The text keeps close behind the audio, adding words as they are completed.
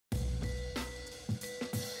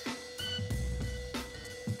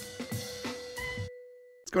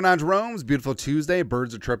What's going on, Jerome? It's beautiful Tuesday.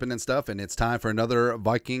 Birds are chirping and stuff, and it's time for another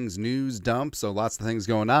Vikings news dump. So lots of things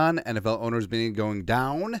going on. NFL owners meeting going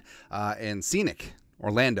down in scenic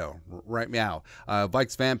Orlando, right meow.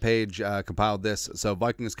 Vikes fan page compiled this. So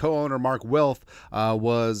Vikings co-owner Mark Wilf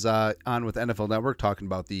was on with NFL Network talking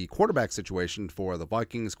about the quarterback situation for the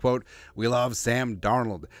Vikings. Quote, "We love Sam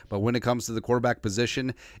Darnold, but when it comes to the quarterback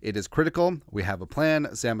position, it is critical. We have a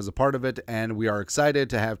plan. Sam is a part of it, and we are excited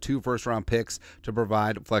to have 2 first-round picks to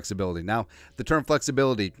provide flexibility." Now, the term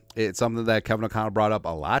flexibility, it's something that Kevin O'Connell brought up a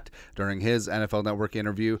lot during his NFL Network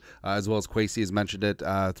interview, as well as Kwesi has mentioned it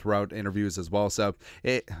throughout interviews as well. So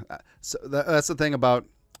that's the thing about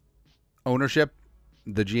ownership,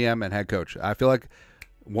 the GM and head coach. I feel like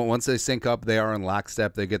once they sync up, they are in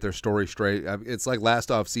lockstep. They get their story straight. It's like last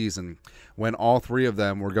off season when all 3 of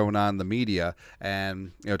them were going on the media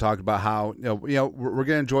and talking about how we're going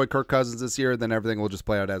to enjoy Kirk Cousins this year. Then everything will just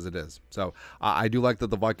play out as it is. So I do like that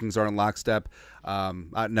the Vikings are in lockstep.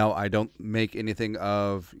 No, I don't make anything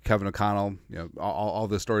of Kevin O'Connell. All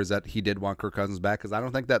the stories that he did want Kirk Cousins back, because I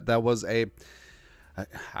don't think that was a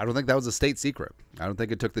state secret. I don't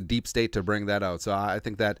think it took the deep state to bring that out. So I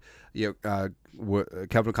think that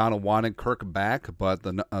Kevin O'Connell wanted Kirk back, but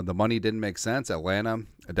the money didn't make sense. Atlanta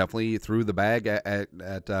definitely threw the bag at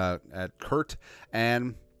Kurt,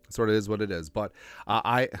 and sort of is what it is. But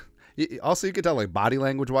also, you could tell, like, body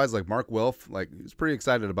language wise, like Mark Wilf, like, he's pretty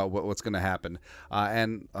excited about what's going to happen.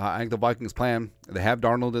 And I think the Vikings plan, they have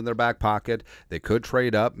Darnold in their back pocket. They could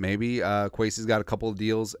trade up. Maybe Kwesi's got a couple of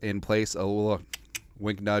deals in place, a little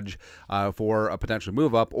wink nudge for a potential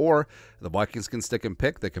move up, or the Vikings can stick and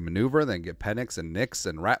pick. They can maneuver. They can get Penix and Nix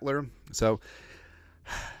and Rattler. So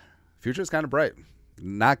future is kind of bright.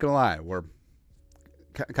 Not going to lie. We're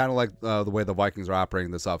kind of like the way the Vikings are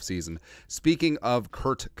operating this offseason. Speaking of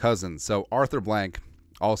Kirk Cousins, so Arthur Blank,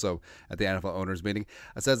 also at the NFL owners meeting,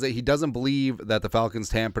 says that he doesn't believe that the Falcons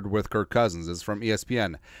tampered with Kirk Cousins. This is from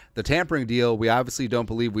ESPN. "The tampering deal, we obviously don't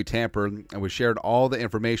believe we tampered, and we shared all the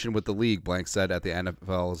information with the league," Blank said at the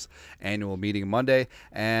NFL's annual meeting Monday,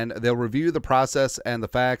 "and they'll review the process and the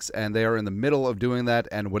facts, and they are in the middle of doing that,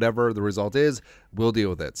 and whatever the result is, we'll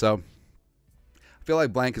deal with it." So I feel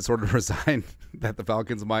like Blank is sort of resigned that the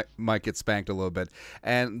Falcons might get spanked a little bit.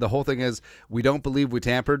 And the whole thing is, we don't believe we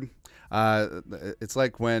tampered. It's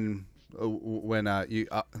like when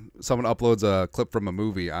someone uploads a clip from a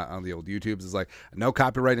movie on the old YouTubes, it's like, no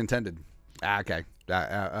copyright intended. Okay.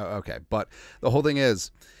 Okay. But the whole thing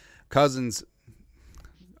is,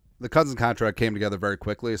 the Cousins contract came together very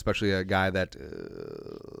quickly, especially a guy that,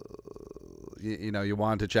 you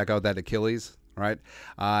wanted to check out that Achilles, right?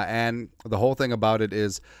 And the whole thing about it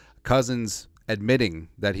is Cousins admitting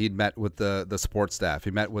that he'd met with the sports staff.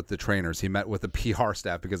 He met with the trainers. He met with the PR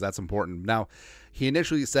staff, because that's important. Now, he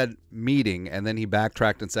initially said meeting, and then he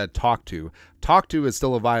backtracked and said talk to. Talk to is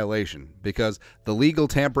still a violation, because the legal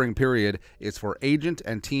tampering period is for agent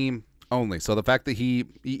and team only. So the fact that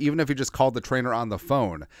even if he just called the trainer on the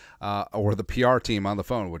phone or the PR team on the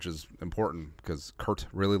phone, which is important because Kurt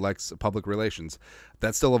really likes public relations,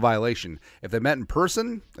 that's still a violation. If they met in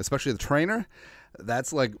person, especially the trainer,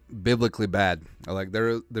 that's like biblically bad. Like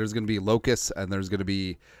there's going to be locusts, and there's going to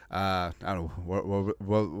be I don't know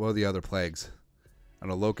what are the other plagues. I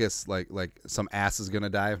don't know, locusts, like some ass is going to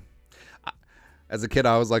die. As a kid,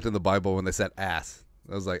 I always liked in the Bible when they said ass.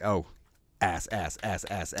 I was like, oh, ass.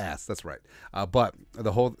 That's right. But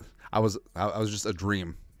I was just a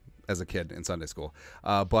dream as a kid in Sunday school.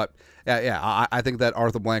 But I think that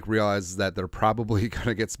Arthur Blank realizes that they're probably going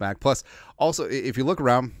to get smacked. Plus, also, if you look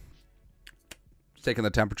around, taking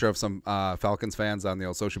the temperature of some Falcons fans on the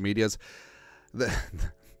old social medias,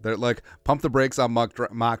 they're like, pump the brakes on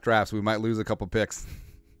mock drafts. We might lose a couple picks.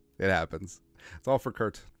 It happens. It's all for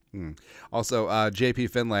Kurt. Also,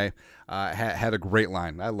 JP Finlay had a great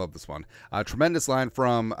line. I love this one. Tremendous line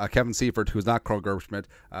from Kevin Seifert, who's not Carl Gershmidt.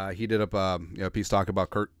 He did up a piece talking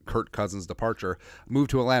about Kirk Cousins' departure.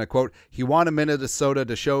 Moved to Atlanta. Quote, "He wanted Minnesota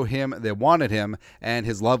to show him they wanted him, and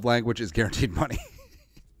his love language is guaranteed money."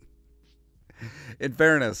 In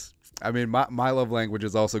fairness, I mean, my love language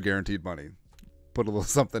is also guaranteed money. Put a little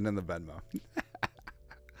something in the Venmo.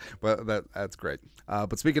 But that's great.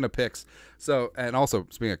 But speaking of picks, and also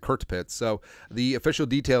speaking of Kurt Pitts, so the official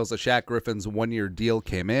details of Shaq Griffin's 1-year deal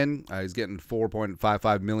came in. He's getting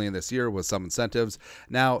 $4.55 million this year with some incentives.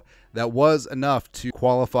 Now, that was enough to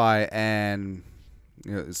qualify and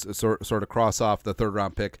sort of cross off the 3rd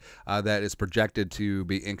round pick that is projected to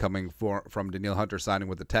be incoming from Danielle Hunter signing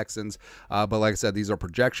with the Texans. But like I said, these are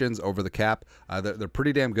projections over the cap. They're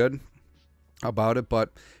pretty damn good about it.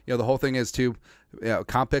 But the whole thing is too,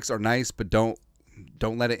 comp picks are nice, but don't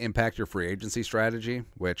don't let it impact your free agency strategy,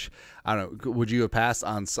 which, I don't know, would you have passed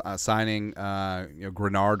on signing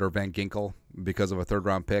Grenard or Van Ginkel because of a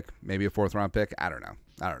third-round pick, maybe a fourth-round pick? I don't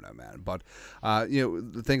know, man. But,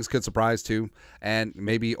 things could surprise, too. And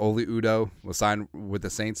maybe Oli Udoh will sign with the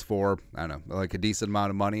Saints for, I don't know, like a decent amount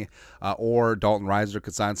of money. Or Dalton Risner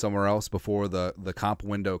could sign somewhere else before the comp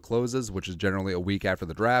window closes, which is generally a week after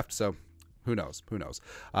the draft. So, who knows?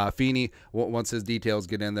 Feeney, once his details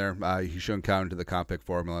get in there, he shouldn't count into the comp pick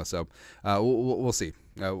formula. So we'll see.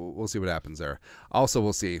 We'll see what happens there. Also,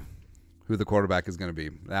 we'll see who the quarterback is going to be.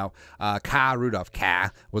 Now, Rudolph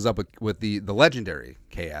was up with the legendary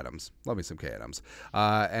Kay Adams. Love me some Kay Adams.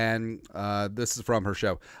 And this is from her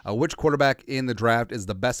show. Which quarterback in the draft is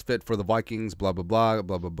the best fit for the Vikings? Blah, blah, blah,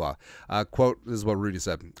 blah, blah, blah. Quote, this is what Rudy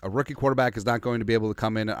said. A rookie quarterback is not going to be able to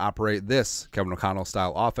come in and operate this Kevin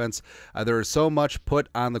O'Connell-style offense. There is so much put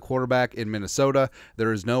on the quarterback in Minnesota.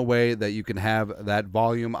 There is no way that you can have that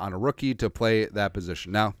volume on a rookie to play that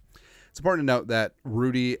position. Now, it's important to note that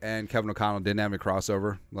Rudy and Kevin O'Connell didn't have a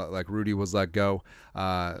crossover. Like Rudy was let go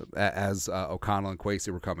as O'Connell and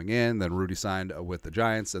Kwesi were coming in. Then Rudy signed with the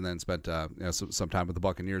Giants and then spent some time with the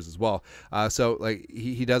Buccaneers as well. So like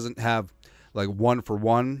he doesn't have like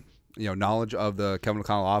one-for-one knowledge of the Kevin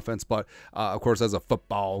O'Connell offense, but of course as a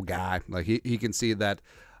football guy, like he can see that.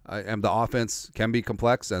 And the offense can be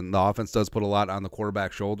complex, and the offense does put a lot on the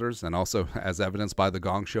quarterback's shoulders, and also as evidenced by the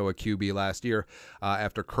Gong Show at QB last year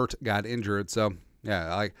after Kurt got injured. So,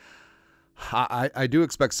 yeah, I do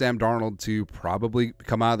expect Sam Darnold to probably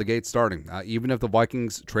come out of the gate starting, even if the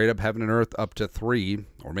Vikings trade up heaven and earth up to 3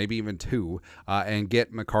 or maybe even 2 and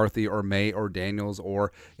get McCarthy or May or Daniels,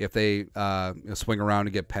 or if they swing around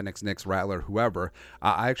and get Penix, Nix, Rattler, whoever.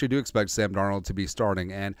 I actually do expect Sam Darnold to be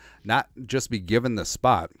starting and not just be given the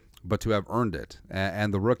spot, but to have earned it.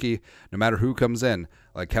 And the rookie, no matter who comes in,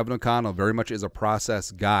 like Kevin O'Connell very much is a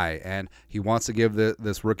process guy, and he wants to give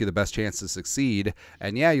this rookie the best chance to succeed.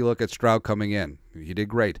 And yeah, you look at Stroud coming in. He did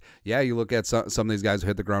great. Yeah, you look at some of these guys who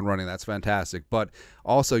hit the ground running. That's fantastic. But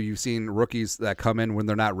also you've seen rookies that come in when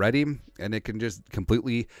they're not ready, and it can just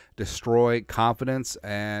completely destroy confidence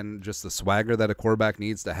and just the swagger that a quarterback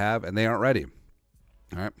needs to have, and they aren't ready.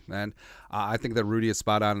 All right, and I think that Rudy is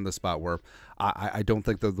spot on in the spot where I don't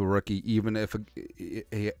think that the rookie, even if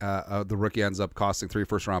the rookie ends up costing 3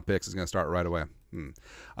 first-round picks, is going to start right away.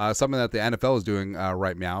 Something that the NFL is doing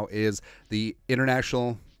right now is the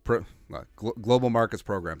International Global Markets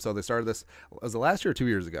Program. So they started this, was it last year or 2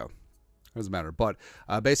 years ago? It doesn't matter, but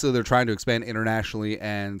basically they're trying to expand internationally,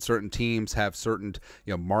 and certain teams have certain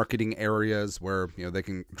marketing areas where they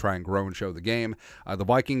can try and grow and show the game. The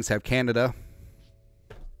Vikings have Canada.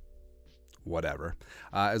 Whatever,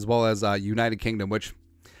 as well as United Kingdom, which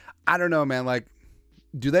I don't know, man. Like,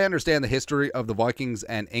 do they understand the history of the Vikings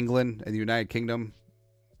and England and the United Kingdom?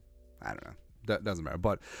 I don't know. That doesn't matter.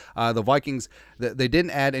 But the Vikings, they didn't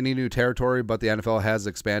add any new territory, but the NFL has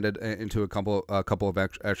expanded into a couple of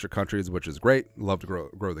extra countries, which is great. Love to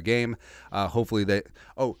grow the game. Hopefully they.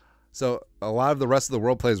 Oh, so a lot of the rest of the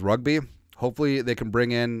world plays rugby. Hopefully they can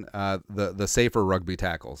bring in the safer rugby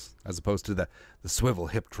tackles as opposed to the swivel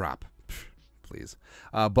hip drop. Please.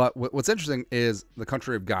 But what's interesting is the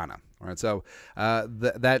country of Ghana. All right, so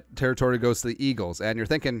that territory goes to the Eagles, and you're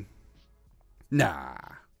thinking, nah.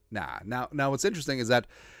 Now, what's interesting is that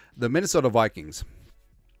the Minnesota Vikings,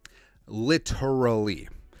 literally,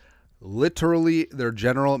 their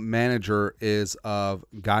general manager is of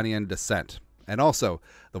Ghanaian descent, and also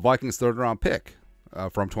the Vikings' third-round pick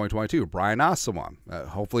from 2022, Brian Asamoah.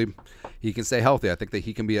 Hopefully, he can stay healthy. I think that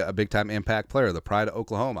he can be a big-time impact player. The pride of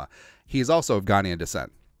Oklahoma. He's also of Ghanaian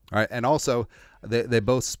descent. All right, and also they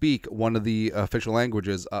both speak one of the official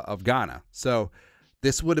languages of Ghana. So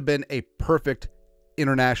this would have been a perfect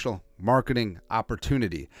international marketing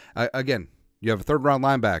opportunity. Again, you have a third-round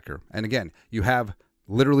linebacker, and again, you have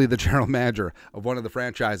literally the general manager of one of the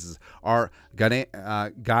franchises are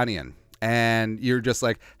Ghanaian, and you're just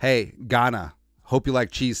like, hey, Ghana, hope you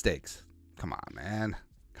like cheesesteaks. Come on, man.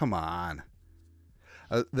 Come on.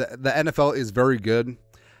 The NFL is very good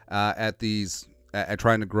at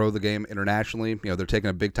trying to grow the game internationally. They're taking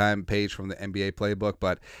a big time page from the NBA playbook,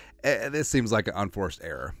 but this seems like an unforced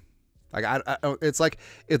error. Like it's like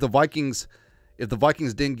if the Vikings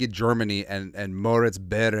didn't get Germany and Moritz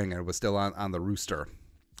Beringer was still on the rooster.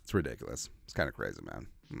 It's ridiculous. It's kind of crazy,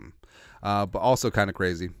 man. But also kind of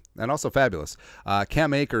crazy and also fabulous.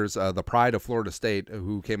 Cam Akers, the pride of Florida State,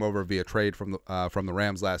 who came over via trade from the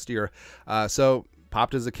Rams last year. So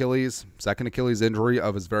popped his Achilles, second Achilles injury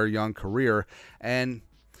of his very young career. And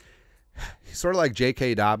he's sort of like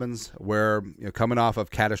J.K. Dobbins, where coming off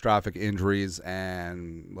of catastrophic injuries,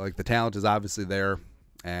 and like the talent is obviously there,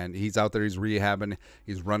 and he's out there, he's rehabbing,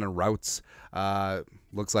 he's running routes.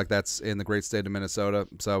 Looks like that's in the great state of Minnesota.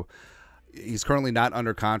 So he's currently not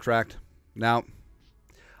under contract. Now,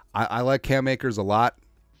 I like Cam Akers a lot,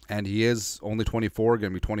 and he is only 24,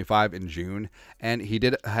 going to be 25 in June. And he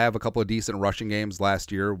did have a couple of decent rushing games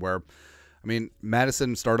last year where, I mean,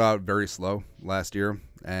 Madison started out very slow last year.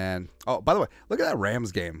 And, oh, by the way, look at that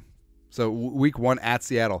Rams game. So week 1 at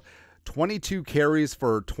Seattle, 22 carries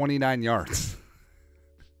for 29 yards.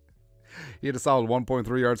 He had a solid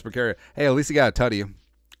 1.3 yards per carry. Hey, at least he got a tutty.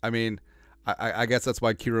 I mean, I guess that's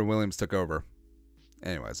why Kieran Williams took over.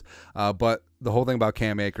 Anyways, but the whole thing about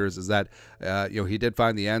Cam Akers is that he did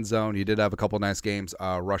find the end zone. He did have a couple nice games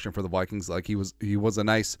rushing for the Vikings. Like he was a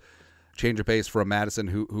nice change of pace for a Madison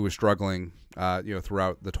who was struggling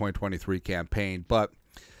throughout the 2023 campaign. But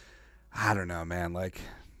I don't know, man. Like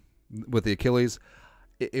with the Achilles,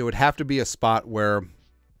 it would have to be a spot where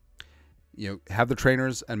have the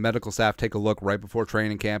trainers and medical staff take a look right before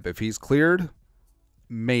training camp. If he's cleared,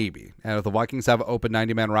 maybe. And if the Vikings have an open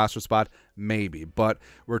 90-man roster spot, maybe. But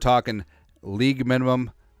we're talking league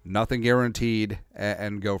minimum, nothing guaranteed,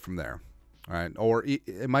 and go from there. All right. Or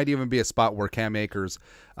it might even be a spot where Cam Akers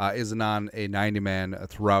isn't on a 90-man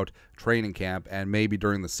throughout training camp, and maybe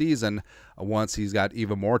during the season, once he's got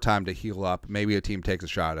even more time to heal up, maybe a team takes a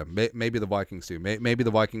shot at him. Maybe the Vikings do. Maybe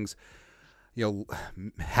the Vikings,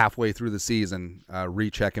 halfway through the season,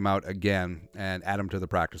 recheck him out again and add him to the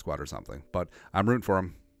practice squad or something. But I'm rooting for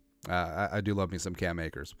him. I do love me some Cam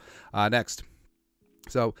Akers. Next.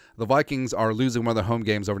 So the Vikings are losing one of their home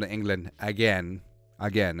games over to England again.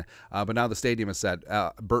 But now the stadium is set.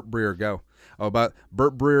 Burt Breer, go. But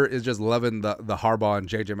Burt Breer is just loving the Harbaugh and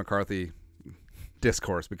J.J. McCarthy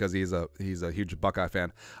discourse because he's a huge Buckeye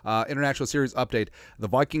fan. International series update. The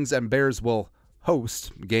Vikings and Bears will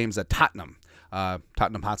host games at Tottenham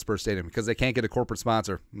Hotspur Stadium because they can't get a corporate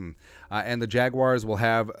sponsor. And the Jaguars will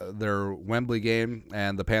have their Wembley game,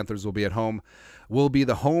 and the Panthers will be at home. Will be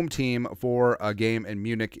the home team for a game in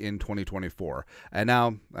Munich in 2024. And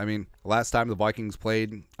now, I mean, last time the Vikings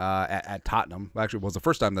played at Tottenham, actually it was the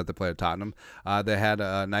first time that they played at Tottenham, they had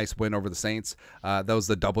a nice win over the Saints. That was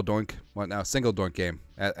the double doink, single doink game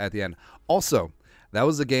at the end. Also, that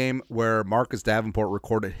was the game where Marcus Davenport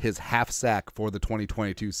recorded his half sack for the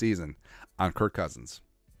 2022 season on Kirk Cousins.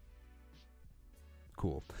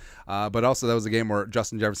 Cool. But also that was the game where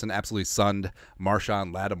Justin Jefferson absolutely sunned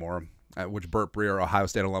Marshawn Lattimore, which Burt Breer, Ohio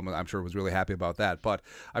State alum, I'm sure was really happy about that. But,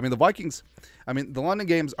 I mean, the Vikings, the London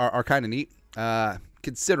games are kind of neat,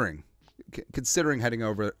 considering heading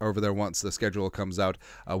over there once the schedule comes out.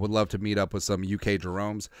 Would love to meet up with some UK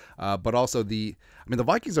Jeromes. But also the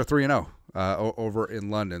Vikings are 3-0 over in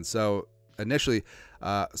London. So initially,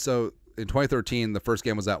 in 2013, the first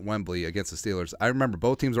game was at Wembley against the Steelers. I remember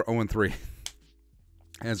both teams are 0-3.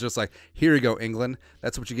 And it's just like, here you go, England.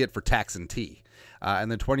 That's what you get for taxing tea.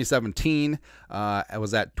 And then 2017, I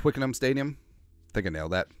was at Twickenham Stadium. I think I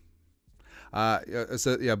nailed that.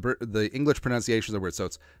 The English pronunciations are weird. So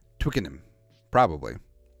it's Twickenham, probably.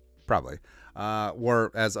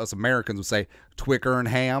 Whereas us Americans would say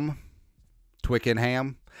Twickenham.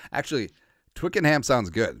 Actually, Twickenham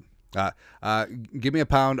sounds good. Give me a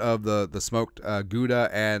pound of the smoked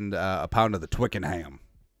Gouda and a pound of the Twickenham.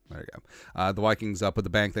 There you go. The Vikings put the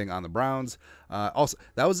bang thing on the Browns. Also,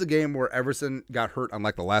 that was the game where Everson got hurt on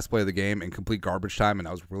like the last play of the game in complete garbage time, and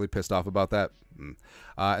I was really pissed off about that.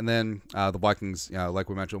 And then the Vikings, like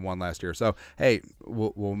we mentioned, won last year. So hey,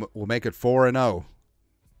 we'll make it 4-0.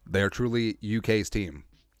 They are truly UK's team,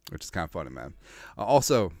 which is kind of funny, man.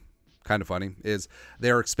 Also, kind of funny is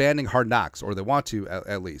they are expanding Hard Knocks, or they want to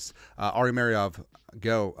at least. Ari Mariov,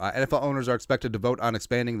 go. NFL owners are expected to vote on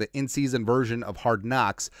expanding the in-season version of Hard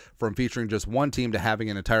Knocks from featuring just one team to having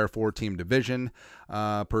an entire 4-team division,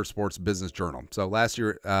 per Sports Business Journal. So last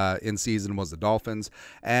year in season was the Dolphins,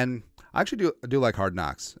 and I actually do like Hard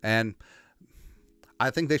Knocks, and I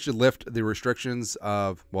think they should lift the restrictions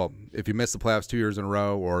of, well, if you miss the playoffs 2 years in a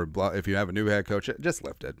row, or if you have a new head coach, just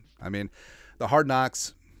lift it. I mean, the Hard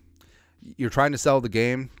Knocks, you're trying to sell the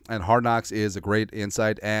game, and Hard Knocks is a great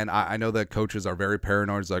insight, and I know that coaches are very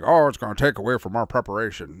paranoid. It's like, oh, it's going to take away from our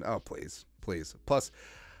preparation. Oh, please. Plus,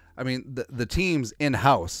 I mean, the teams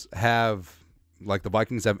in-house have, like the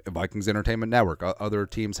Vikings have Vikings Entertainment Network. Other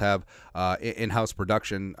teams have in-house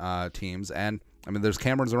production teams, and, I mean, there's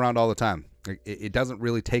cameras around all the time. It doesn't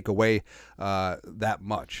really take away that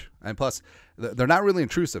much. And plus, they're not really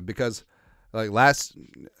intrusive because, like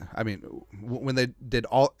when they did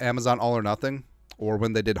Amazon All or Nothing, or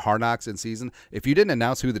when they did Hard Knocks in season, if you didn't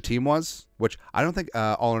announce who the team was, which I don't think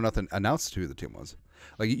All or Nothing announced who the team was,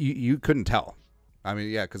 like you couldn't tell. I mean,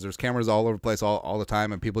 yeah, because there's cameras all over the place all the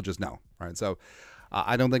time, and people just know, right? So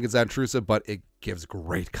I don't think it's that intrusive, but it gives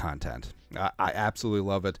great content. I absolutely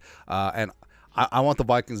love it, and I want the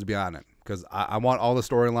Vikings to be on it because I want all the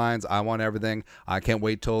storylines. I want everything. I can't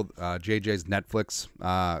wait till JJ's Netflix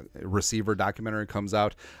receiver documentary comes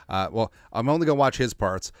out. Well, I'm only going to watch his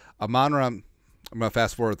parts. Amon-Ra, I'm going to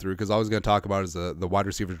fast forward through because all I was going to talk about is the wide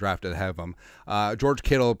receivers drafted ahead of him. George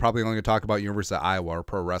Kittle probably only going to talk about University of Iowa or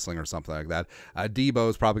pro wrestling or something like that. Debo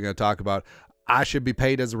is probably going to talk about I should be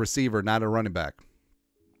paid as a receiver, not a running back.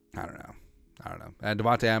 I don't know. And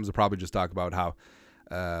Devontae Adams will probably just talk about how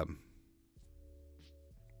I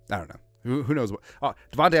don't know. Who knows what? Oh,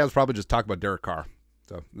 Devontae Adams probably just talk about Derek Carr.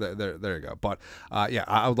 So there you go. But yeah,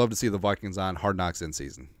 I would love to see the Vikings on Hard Knocks in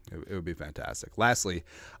season. It would be fantastic. Lastly,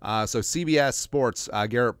 so CBS Sports,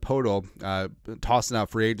 Garrett Podol tossing out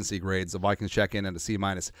free agency grades. The Vikings check in at a C-.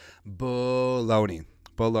 Baloney.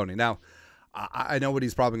 Now, I know what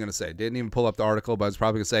he's probably going to say. Didn't even pull up the article, but he's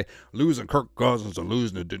probably going to say, losing Kirk Cousins and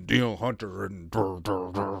losing to Danielle Hunter and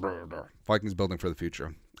Vikings building for the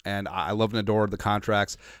future. And I love and adore the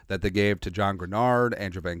contracts that they gave to John Grenard,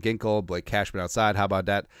 Andrew Van Ginkel, Blake Cashman outside. How about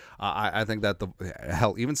that? I think that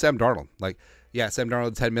even Sam Darnold, Sam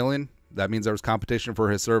Darnold $10 million. That means there was competition for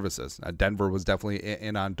his services. Denver was definitely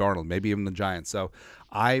in on Darnold, maybe even the Giants. So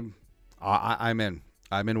I'm in.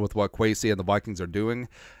 I'm in with what Kwesi and the Vikings are doing.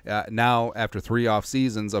 Now, after 3 off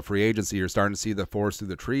seasons of free agency, you're starting to see the forest through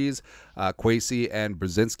the trees. Kwesi and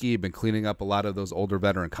Brzezinski have been cleaning up a lot of those older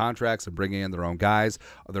veteran contracts and bringing in their own guys.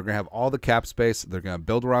 They're going to have all the cap space. They're going to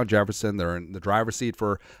build around Jefferson. They're in the driver's seat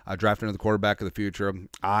for drafting the quarterback of the future.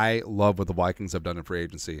 I love what the Vikings have done in free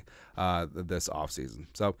agency this offseason.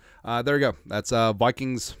 So there you go. That's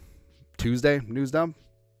Vikings Tuesday news dump.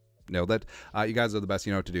 Nailed it. You guys are the best.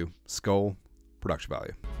 You know what to do. Skull production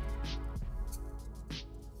value.